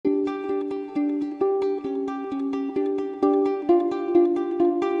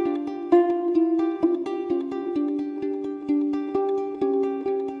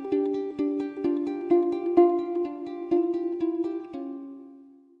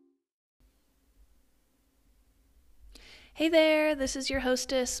Hey there, this is your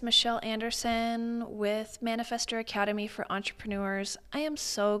hostess, Michelle Anderson with Manifestor Academy for Entrepreneurs. I am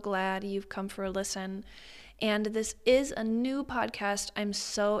so glad you've come for a listen. And this is a new podcast I'm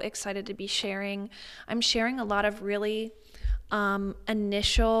so excited to be sharing. I'm sharing a lot of really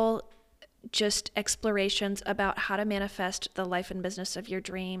initial just explorations about how to manifest the life and business of your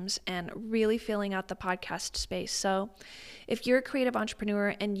dreams and really filling out the podcast space. So, if you're a creative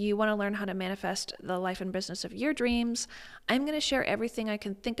entrepreneur and you want to learn how to manifest the life and business of your dreams, I'm going to share everything I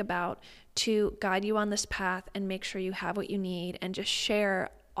can think about to guide you on this path and make sure you have what you need and just share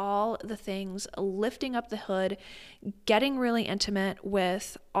all the things, lifting up the hood, getting really intimate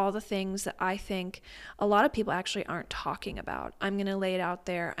with all the things that I think a lot of people actually aren't talking about. I'm going to lay it out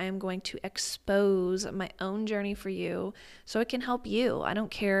there. I am going to expose my own journey for you so it can help you. I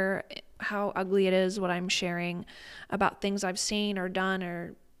don't care how ugly it is what I'm sharing about things I've seen or done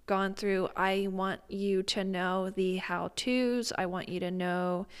or gone through. I want you to know the how-tos. I want you to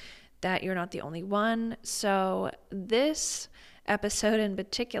know that you're not the only one. So this episode in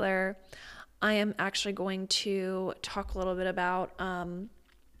particular, I am actually going to talk a little bit about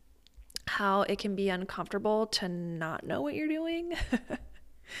how it can be uncomfortable to not know what you're doing.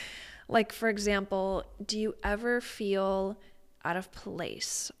 Like, for example, do you ever feel out of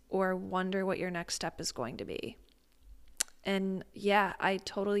place or wonder what your next step is going to be? And yeah, I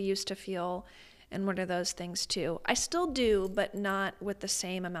totally used to feel and what are those things too. I still do, but not with the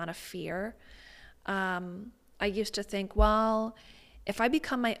same amount of fear. I used to think, well, if I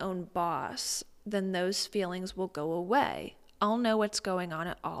become my own boss, then those feelings will go away. I'll know what's going on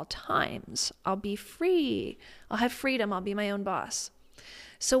at all times. I'll be free. I'll have freedom. I'll be my own boss.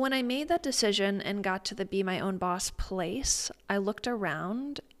 So when I made that decision and got to the be my own boss place, I looked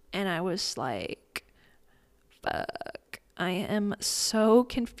around and I was like, fuck, I am so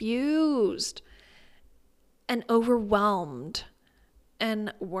confused and overwhelmed.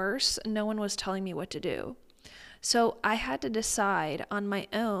 And worse, no one was telling me what to do. So I had to decide on my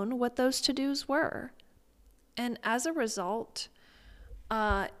own what those to-dos were. And as a result,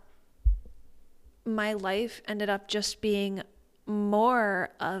 my life ended up just being more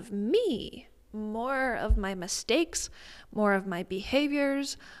of me, more of my mistakes, more of my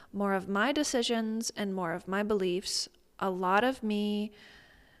behaviors, more of my decisions, and more of my beliefs. A lot of me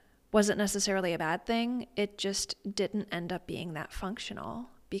wasn't necessarily a bad thing. It just didn't end up being that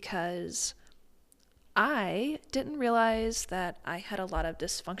functional because I didn't realize that I had a lot of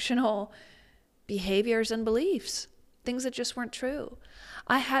dysfunctional behaviors and beliefs, things that just weren't true.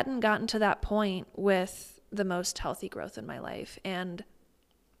 I hadn't gotten to that point with the most healthy growth in my life, and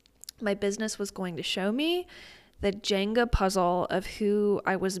my business was going to show me the Jenga puzzle of who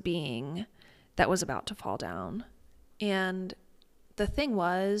I was being that was about to fall down. And the thing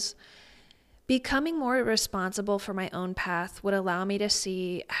was, becoming more responsible for my own path would allow me to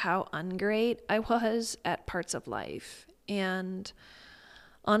see how ungreat I was at parts of life. And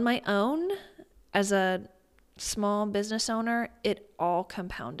on my own, as a small business owner, it all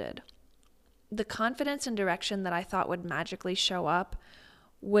compounded. The confidence and direction that I thought would magically show up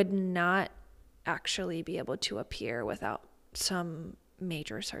would not actually be able to appear without some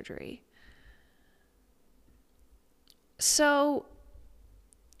major surgery. So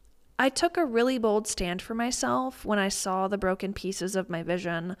I took a really bold stand for myself when I saw the broken pieces of my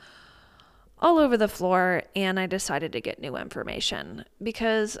vision all over the floor, and I decided to get new information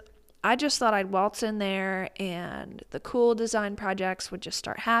because I just thought I'd waltz in there and the cool design projects would just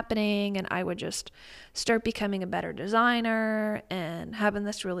start happening and I would just start becoming a better designer and having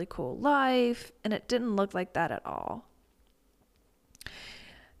this really cool life, and it didn't look like that at all.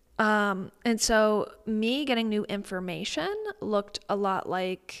 And so me getting new information looked a lot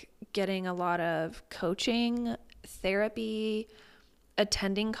like getting a lot of coaching, therapy,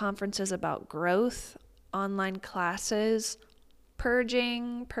 attending conferences about growth, online classes,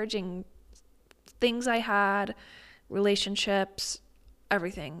 purging things I had, relationships,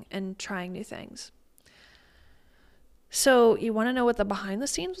 everything, and trying new things. So you want to know what the behind the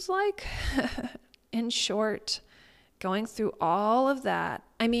scenes was like? In short, going through all of that,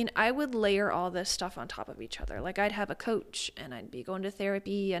 I mean, I would layer all this stuff on top of each other. Like I'd have a coach and I'd be going to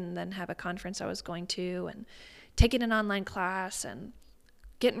therapy and then have a conference I was going to and taking an online class and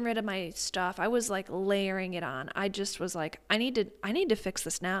getting rid of my stuff. I was like layering it on. I just was like, I need to fix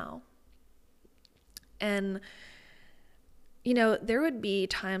this now. And you know, there would be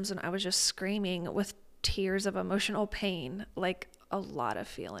times when I was just screaming with tears of emotional pain, like a lot of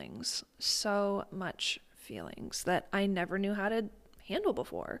feelings, so much feelings that I never knew how to handle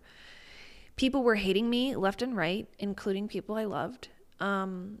before. People were hating me left and right, including people I loved.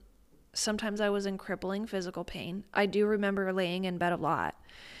 Sometimes I was in crippling physical pain. I do remember laying in bed a lot.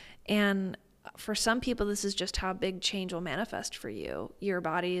 And for some people, this is just how big change will manifest for you. Your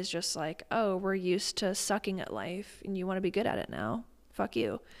body is just like, oh, we're used to sucking at life and you want to be good at it now. Fuck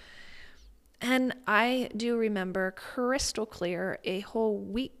you. And I do remember crystal clear a whole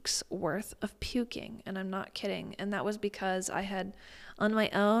week's worth of puking, and I'm not kidding. And that was because I had, on my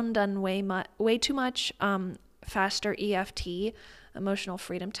own, done way too much faster EFT, emotional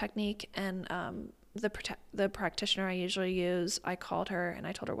freedom technique, and the practitioner I usually use, I called her and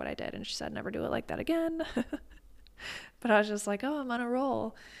I told her what I did, and she said, never do it like that again. But I was just like, oh, I'm on a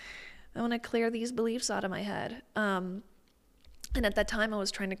roll. I want to clear these beliefs out of my head. And at that time, I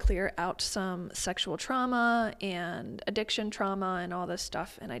was trying to clear out some sexual trauma and addiction trauma and all this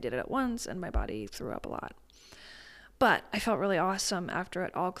stuff. And I did it at once, and my body threw up a lot. But I felt really awesome after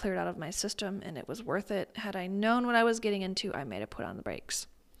it all cleared out of my system, and it was worth it. Had I known what I was getting into, I may have put on the brakes.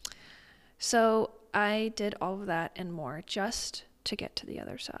 So I did all of that and more just to get to the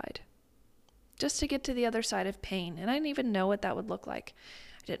other side. Just to get to the other side of pain. And I didn't even know what that would look like.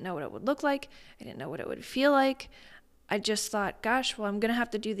 I didn't know what it would look like. I didn't know what it would feel like. I just thought, gosh, well, I'm going to have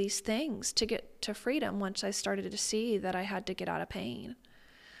to do these things to get to freedom once I started to see that I had to get out of pain.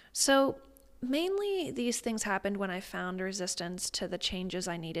 So mainly these things happened when I found resistance to the changes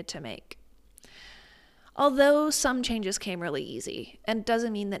I needed to make. Although some changes came really easy, and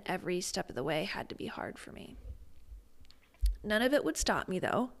doesn't mean that every step of the way had to be hard for me. None of it would stop me,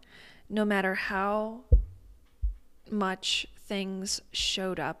 though, no matter how much things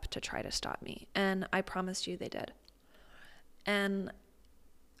showed up to try to stop me. And I promised you they did. And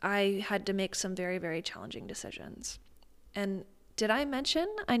I had to make some very, very challenging decisions. And did I mention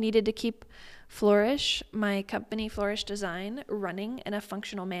I needed to keep Flourish, my company Flourish Design, running in a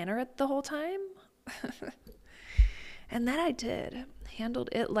functional manner the whole time? And that I did. Handled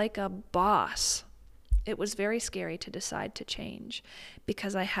it like a boss. It was very scary to decide to change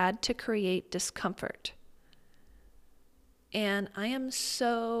because I had to create discomfort. And I am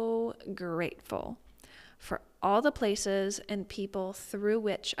so grateful for all the places and people through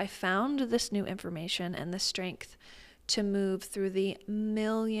which I found this new information and the strength to move through the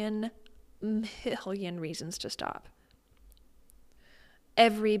million reasons to stop.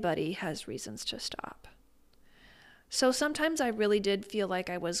 Everybody has reasons to stop. So sometimes I really did feel like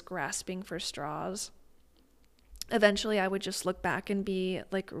I was grasping for straws. Eventually I would just look back and be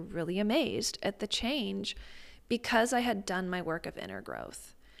like really amazed at the change because I had done my work of inner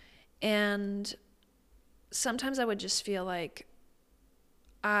growth. And sometimes I would just feel like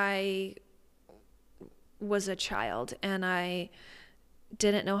I was a child and I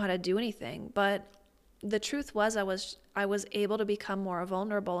didn't know how to do anything. But the truth was I was able to become more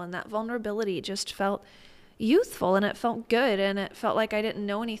vulnerable, and that vulnerability just felt youthful and it felt good and it felt like I didn't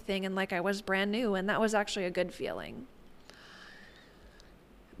know anything and like I was brand new, and that was actually a good feeling.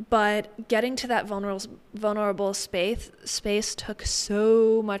 But getting to that vulnerable space took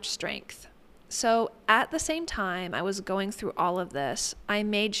so much strength. So at the same time I was going through all of this, I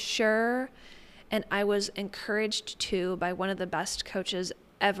made sure, and I was encouraged to by one of the best coaches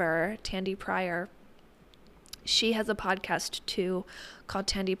ever, Tandy Pryor. She has a podcast too called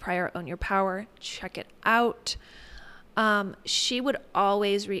Tandy Pryor Own Your Power. Check it out. She would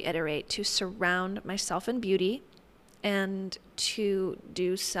always reiterate to surround myself in beauty and to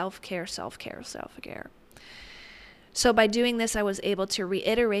do self-care. So by doing this, I was able to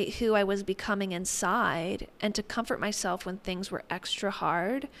reiterate who I was becoming inside and to comfort myself when things were extra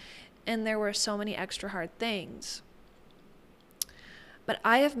hard. And there were so many extra hard things. But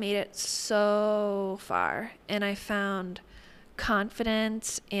I have made it so far, and I found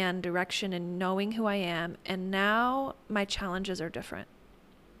confidence and direction in knowing who I am. And now my challenges are different.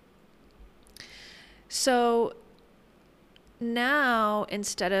 So now,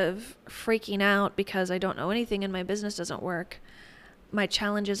 instead of freaking out because I don't know anything and my business doesn't work, my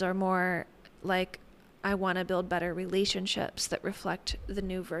challenges are more like I want to build better relationships that reflect the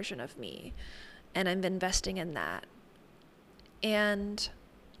new version of me. And I'm investing in that. And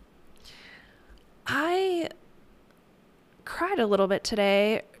I cried a little bit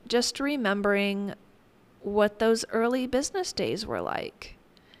today just remembering what those early business days were like.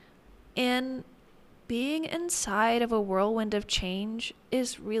 And being inside of a whirlwind of change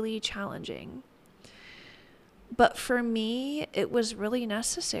is really challenging. But for me, it was really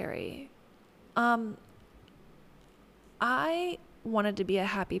necessary. I wanted to be a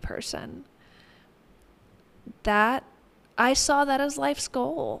happy person. That I saw that as life's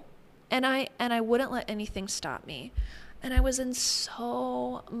goal. And I wouldn't let anything stop me. And I was in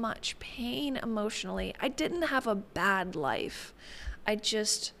so much pain emotionally. I didn't have a bad life. I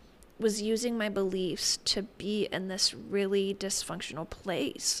just was using my beliefs to be in this really dysfunctional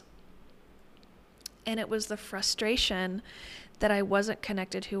place. And it was the frustration that I wasn't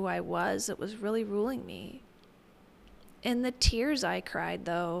connected to who I was that was really ruling me. And the tears I cried,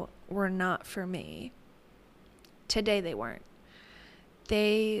 though, were not for me. Today they weren't.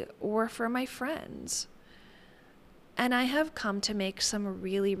 They were for my friends. And I have come to make some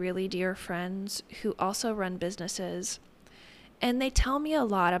really, really dear friends who also run businesses. And they tell me a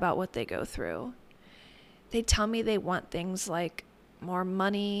lot about what they go through. They tell me they want things like more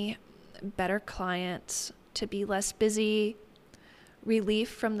money, better clients, to be less busy, relief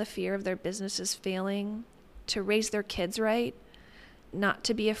from the fear of their businesses failing, to raise their kids right, not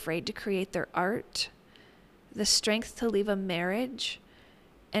to be afraid to create their art, the strength to leave a marriage,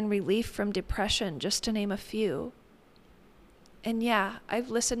 and relief from depression, just to name a few. And yeah, I've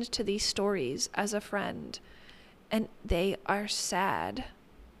listened to these stories as a friend, and they are sad.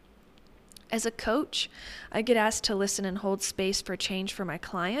 As a coach, I get asked to listen and hold space for change for my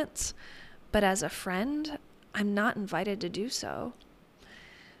clients, but as a friend, I'm not invited to do so.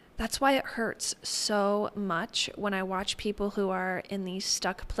 That's why it hurts so much when I watch people who are in these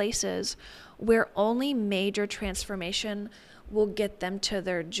stuck places where only major transformation will get them to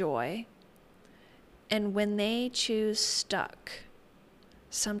their joy. And when they choose stuck,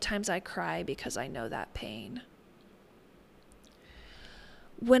 sometimes I cry because I know that pain.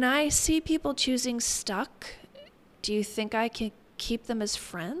 When I see people choosing stuck, do you think I can keep them as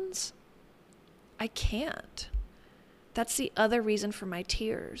friends? I can't. That's the other reason for my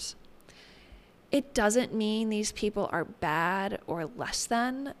tears. It doesn't mean these people are bad or less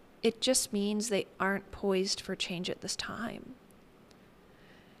than. It just means they aren't poised for change at this time.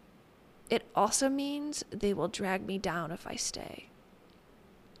 It also means they will drag me down if I stay.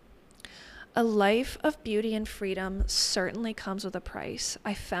 A life of beauty and freedom certainly comes with a price.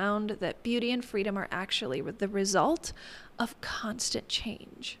 I found that beauty and freedom are actually the result of constant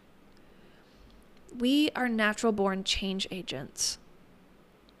change. We are natural-born change agents.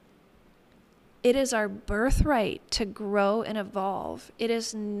 It is our birthright to grow and evolve. It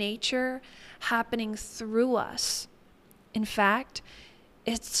is nature happening through us. In fact,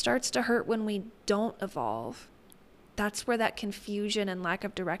 it starts to hurt when we don't evolve. That's where that confusion and lack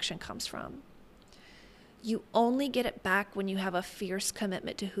of direction comes from. You only get it back when you have a fierce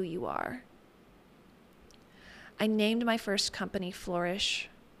commitment to who you are. I named my first company Flourish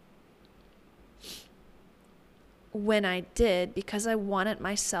when I did because I wanted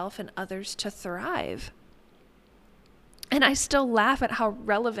myself and others to thrive. And I still laugh at how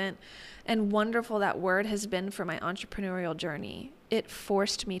relevant and wonderful that word has been for my entrepreneurial journey. It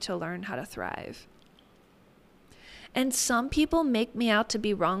forced me to learn how to thrive. And some people make me out to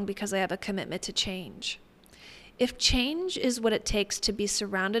be wrong because I have a commitment to change. If change is what it takes to be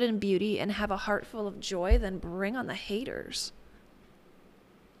surrounded in beauty and have a heart full of joy, then bring on the haters.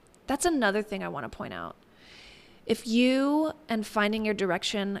 That's another thing I want to point out. If you and finding your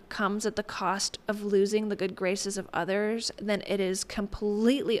direction comes at the cost of losing the good graces of others, then it is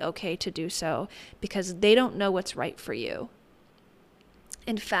completely okay to do so because they don't know what's right for you.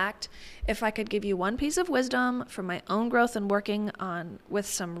 In fact, if I could give you one piece of wisdom from my own growth and working on with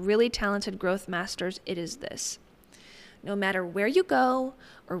some really talented growth masters, it is this. No matter where you go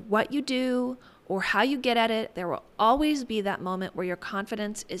or what you do or how you get at it, there will always be that moment where your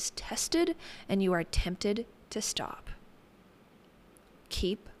confidence is tested and you are tempted to stop.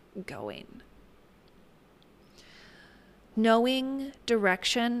 Keep going. Knowing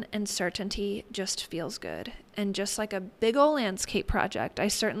direction and certainty just feels good. And just like a big old landscape project, I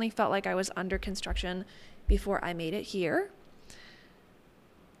certainly felt like I was under construction before I made it here.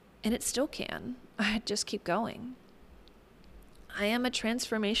 And it still can. I just keep going. I am a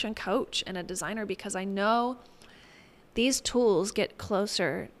transformation coach and a designer because I know these tools get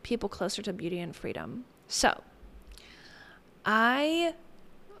people closer to beauty and freedom. So, I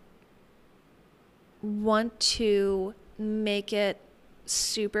want to make it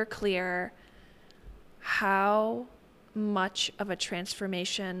super clear how much of a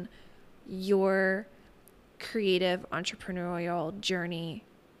transformation your creative entrepreneurial journey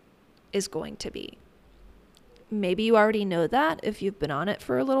is going to be. Maybe you already know that if you've been on it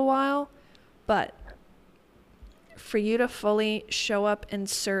for a little while, but for you to fully show up and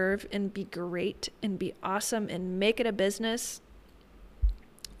serve and be great and be awesome and make it a business,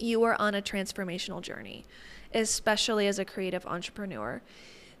 you are on a transformational journey, especially as a creative entrepreneur.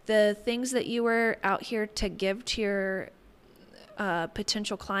 The things that you are out here to give to your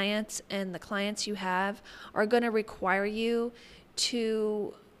potential clients and the clients you have are going to require you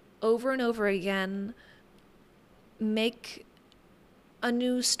to over and over again make a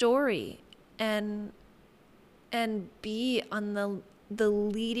new story and be on the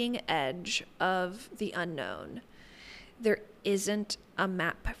leading edge of the unknown. There isn't a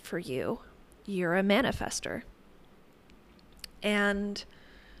map for you. You're a manifester. And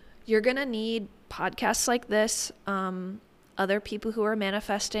you're going to need podcasts like this, other people who are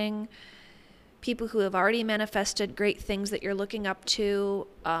manifesting, people who have already manifested great things that you're looking up to,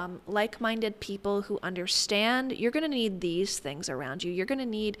 like-minded people who understand. You're going to need these things around you. You're going to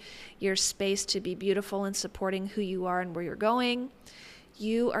need your space to be beautiful and supporting who you are and where you're going.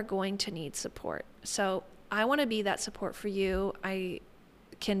 You are going to need support. So I want to be that support for you. I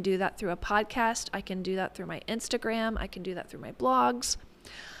can do that through a podcast. I can do that through my Instagram. I can do that through my blogs.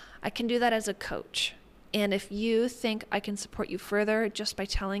 I can do that as a coach. And if you think I can support you further just by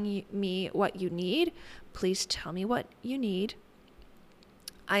telling me what you need, please tell me what you need.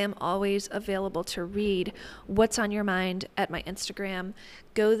 I am always available to read what's on your mind at my Instagram.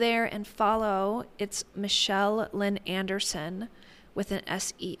 Go there and follow. It's Michelle Lynn Anderson with an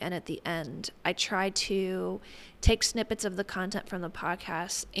S-E-N at the end. I try to take snippets of the content from the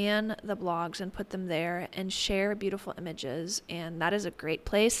podcast and the blogs and put them there and share beautiful images. And that is a great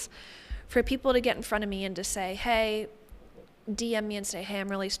place for people to get in front of me and to say, hey, DM me and say, hey, I'm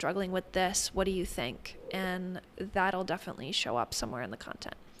really struggling with this. What do you think? And that'll definitely show up somewhere in the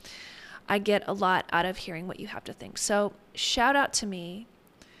content. I get a lot out of hearing what you have to think. So shout out to me.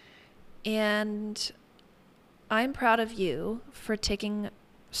 And I'm proud of you for taking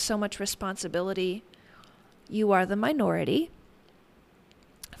so much responsibility. You are the minority,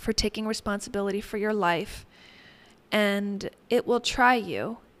 for taking responsibility for your life. And it will try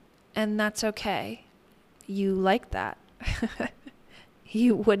you. And that's okay. You like that.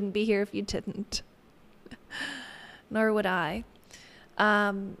 You wouldn't be here if you didn't. Nor would I.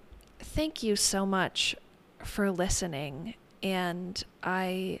 Thank you so much for listening. And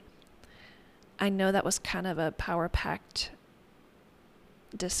I know that was kind of a power-packed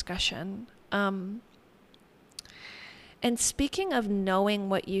discussion. And speaking of knowing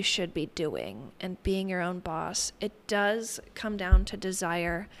what you should be doing and being your own boss, it does come down to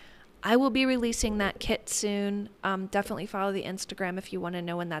desire. I will be releasing that kit soon. Definitely follow the Instagram if you want to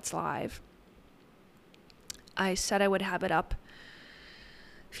know when that's live. I said I would have it up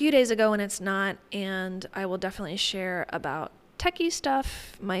a few days ago and it's not, and I will definitely share about techie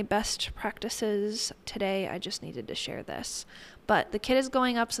stuff, my best practices. Today I just needed to share this. But the kit is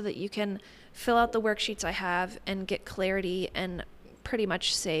going up so that you can fill out the worksheets I have and get clarity and pretty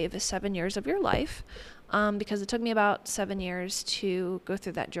much save 7 years of your life. Because it took me about 7 years to go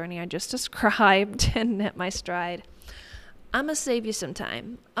through that journey I just described and hit my stride. I'm going to save you some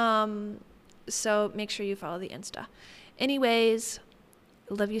time. So make sure you follow the Insta. Anyways,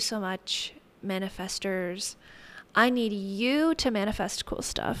 love you so much, manifestors. I need you to manifest cool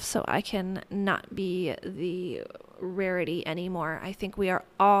stuff so I can not be the rarity anymore. I think we are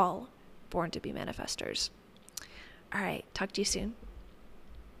all born to be manifestors. All right, talk to you soon.